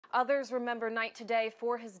Others remember Knight today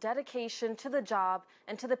for his dedication to the job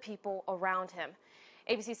and to the people around him.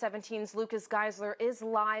 ABC 17's Lucas Geisler is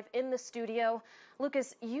live in the studio.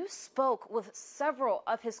 Lucas, you spoke with several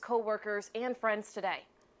of his co-workers and friends today.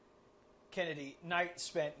 Kennedy, Knight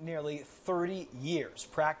spent nearly 30 years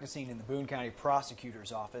practicing in the Boone County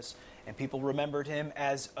Prosecutor's Office, and people remembered him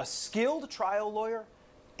as a skilled trial lawyer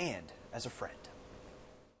and as a friend.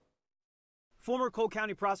 Former Cole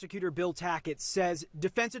County Prosecutor Bill Tackett says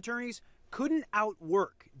defense attorneys couldn't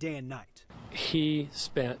outwork Dan Knight. He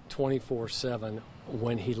spent 24/7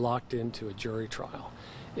 when he locked into a jury trial.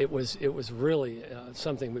 It was really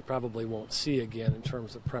something we probably won't see again in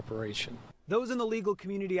terms of preparation. Those in the legal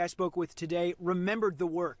community I spoke with today remembered the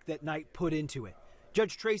work that Knight put into it.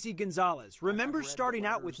 Judge Tracy Gonzalez remembers starting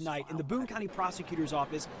out with Knight in the Boone County Prosecutor's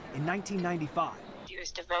Office in 1995. He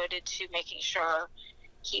was devoted to making sure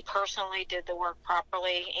he personally did the work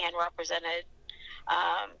properly and represented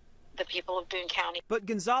the people of Boone County. But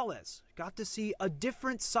Gonzalez got to see a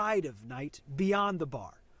different side of Knight beyond the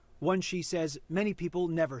bar, one she says many people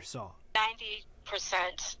never saw.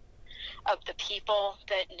 90% of the people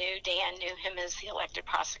that knew Dan knew him as the elected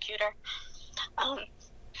prosecutor.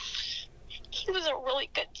 He was a really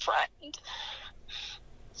good friend.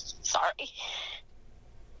 Sorry.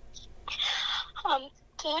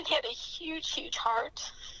 Dan had a huge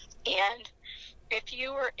heart, and if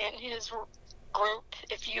you were in his group,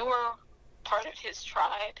 if you were part of his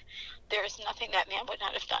tribe, there's nothing that man would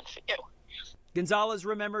not have done for you. Gonzalez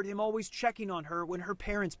remembered him always checking on her when her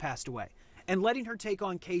parents passed away and letting her take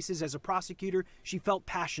on cases as a prosecutor she felt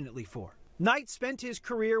passionately for. Knight spent his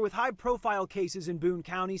career with high-profile cases in Boone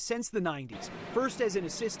County since the 90s, first as an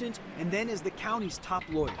assistant and then as the county's top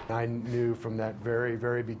lawyer. I knew from that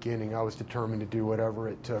very beginning I was determined to do whatever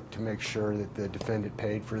it took to make sure that the defendant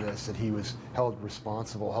paid for this, that he was held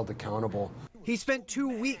responsible, held accountable. He spent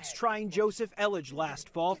 2 weeks trying Joseph Elledge last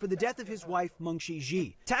fall for the death of his wife, Mengshi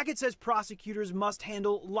Ji. Tackett says prosecutors must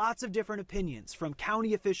handle lots of different opinions, from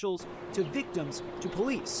county officials to victims to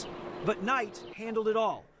police. But Knight handled it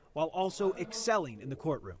all, while also excelling in the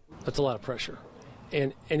courtroom. That's a lot of pressure,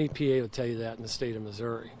 and any PA would tell you that in the state of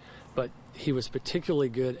Missouri. But he was particularly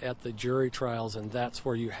good at the jury trials, and that's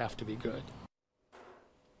where you have to be good.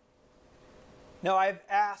 Now, I've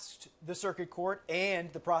asked the circuit court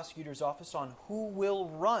and the prosecutor's office on who will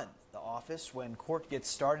run the office when court gets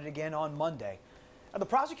started again on Monday. Now, the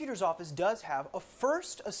prosecutor's office does have a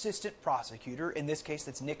first assistant prosecutor. In this case,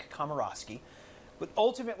 that's Nick Komorowski. But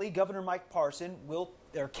ultimately, Governor Mike Parson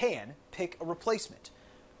can pick a replacement.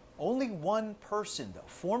 Only one person, though,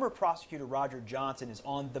 former prosecutor Roger Johnson, is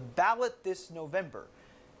on the ballot this November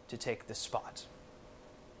to take the spot.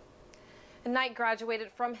 Knight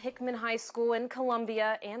graduated from Hickman High School in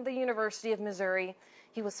Columbia and the University of Missouri.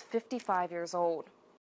 He was 55 years old.